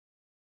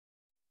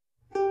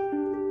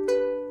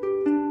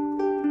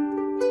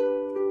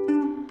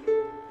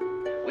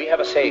have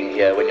a saying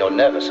here when you're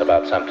nervous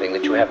about something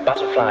that you have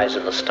butterflies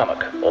in the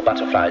stomach or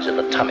butterflies in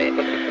the tummy.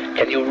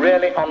 Can you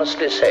really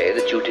honestly say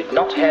that you did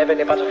not have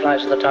any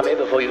butterflies in the tummy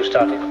before you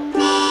started?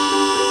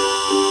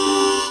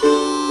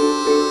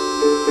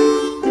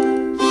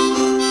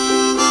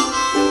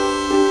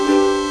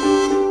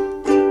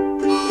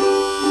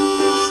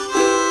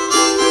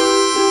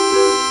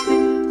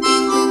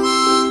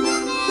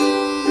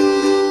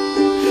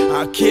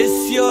 I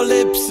kiss your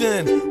lips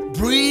and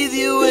breathe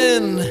you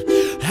in.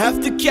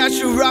 Have to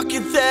catch a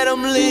rocket that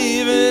I'm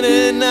leaving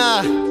in.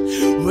 I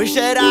wish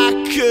that I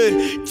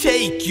could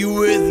take you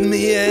with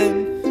me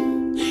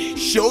and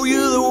show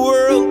you the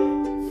world.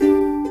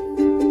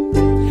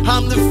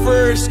 I'm the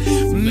first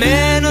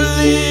man to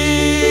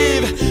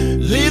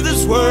leave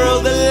this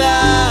world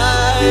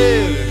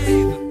alive.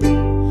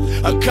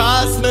 A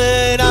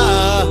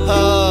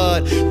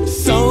cosmonaut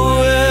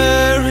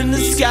somewhere in the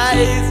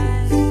skies.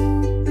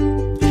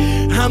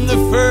 I'm the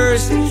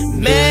first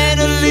man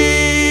to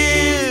leave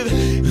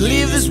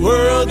this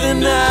world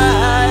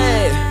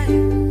tonight.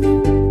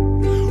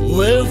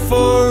 Will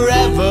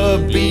forever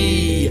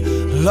be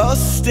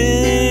lost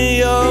in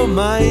your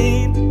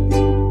mind.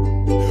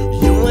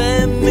 You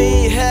and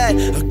me had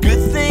a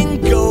good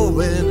thing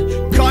going.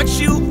 Caught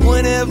you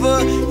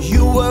whenever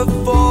you were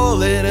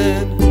falling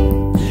in.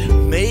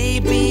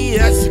 Maybe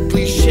that's a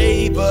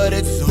cliche, but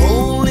it's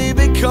only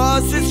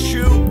because it's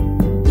true.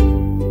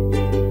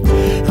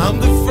 I'm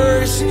the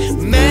first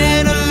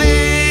man to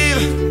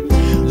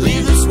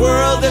leave this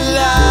world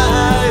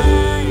alive.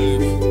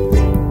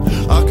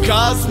 A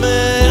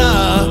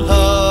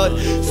cosmonaut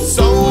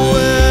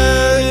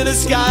somewhere in the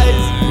skies.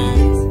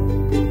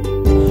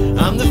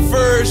 I'm the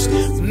first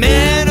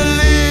man to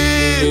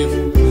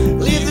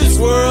leave this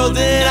world,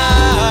 and I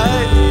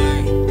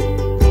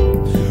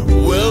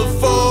will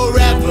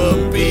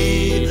forever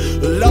be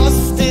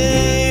lost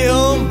in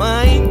your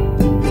mind.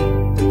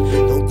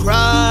 Don't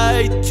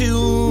cry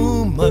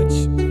too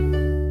much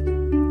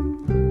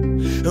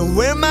and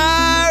wear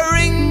my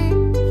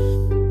ring.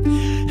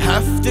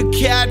 Have to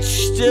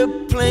catch the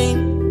plane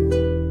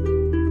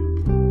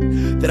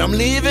that I'm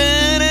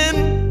leaving in.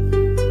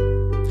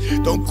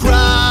 Don't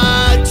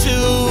cry